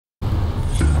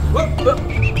Whoa.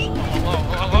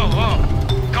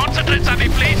 Concentrate, Savvy,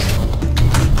 please.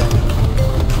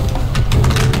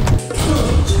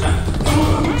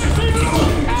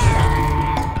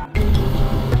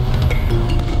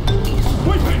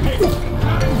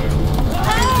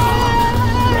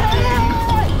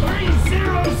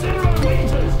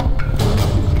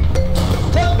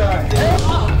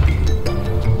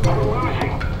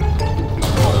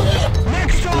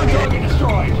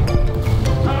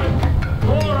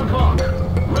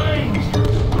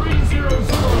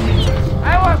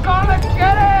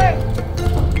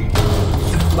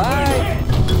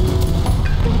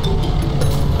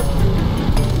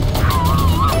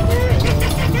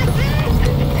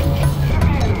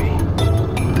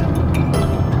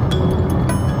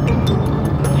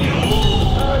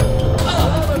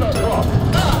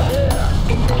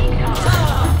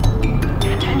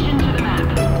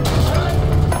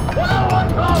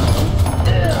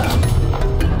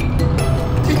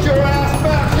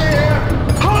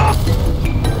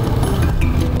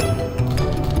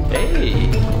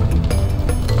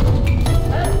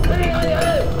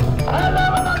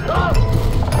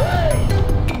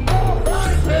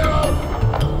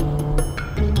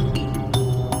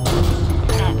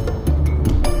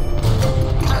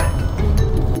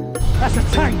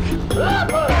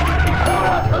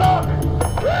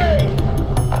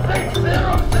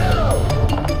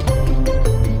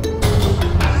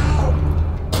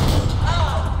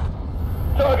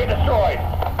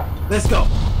 Let's go.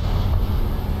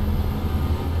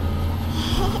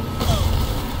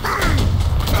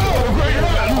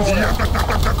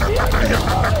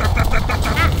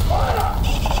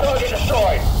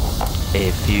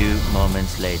 A few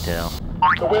moments later.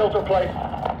 The wheels are placed.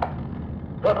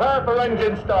 Prepare for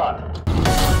engine start.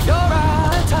 You're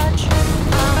out of touch.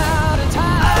 I'm out of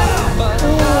time. But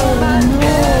I'm out of my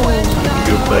head when you're not.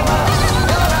 Good buddy.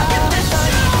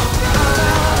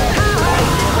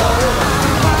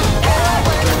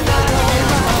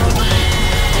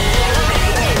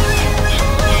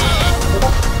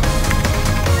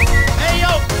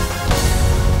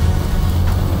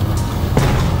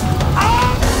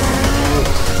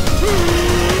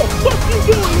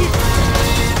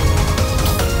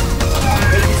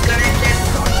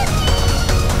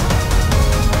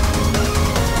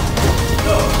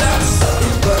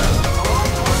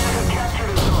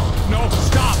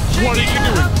 What are you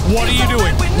doing? What are you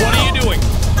doing? What are you doing?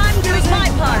 I'm doing my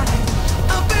part.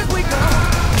 Up as we go.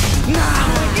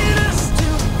 Now get us to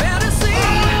better see.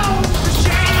 The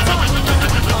shades on the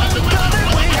color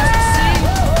we see.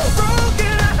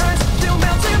 Broken eyes still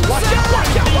melting the sun. Watch out,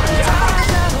 watch out, watch out.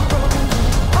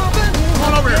 Come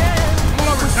on over here. Come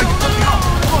on over here.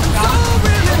 Come on, Scott.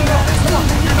 Come on.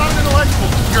 You're not an intellectual.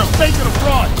 You're a fake and a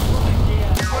fraud.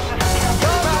 You're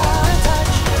out of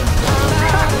touch. I'm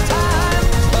out of time.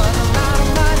 But I'm out of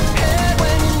my head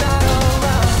when you're not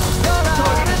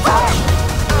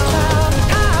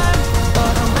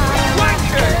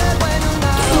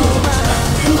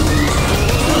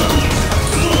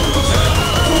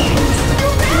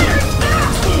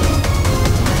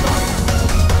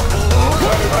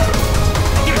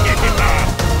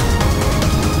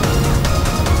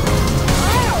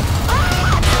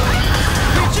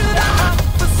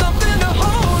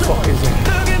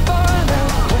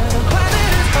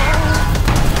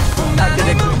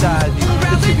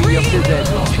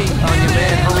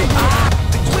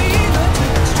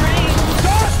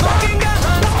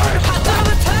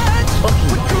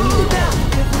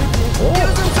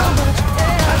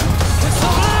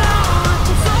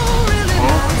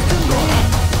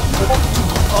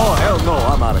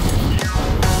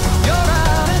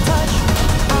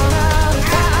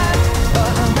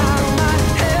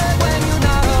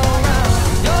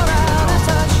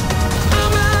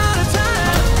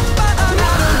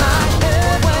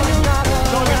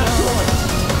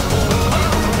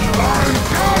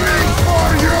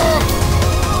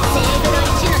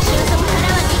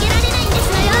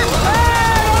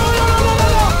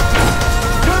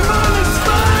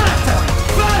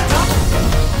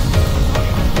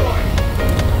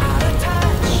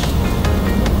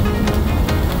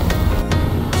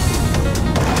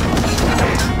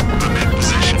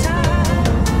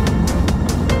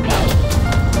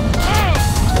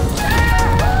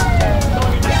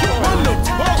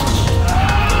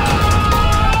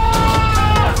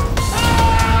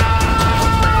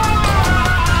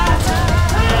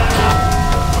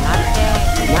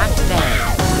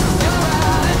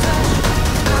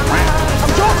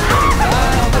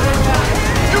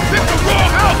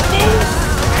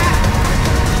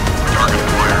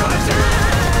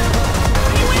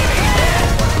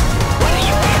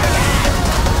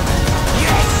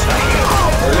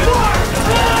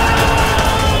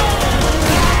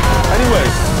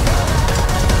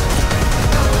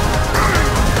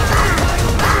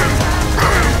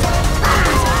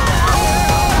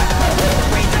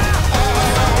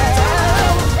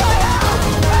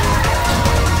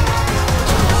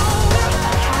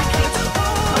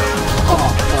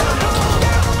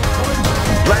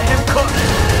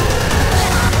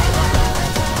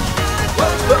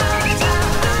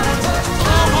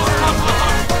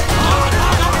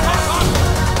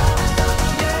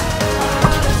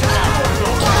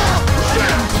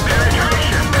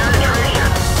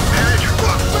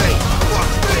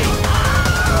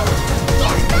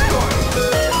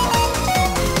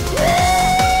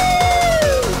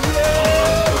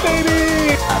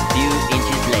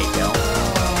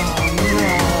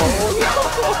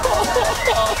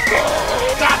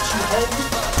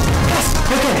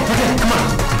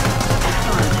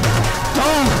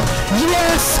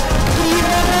this.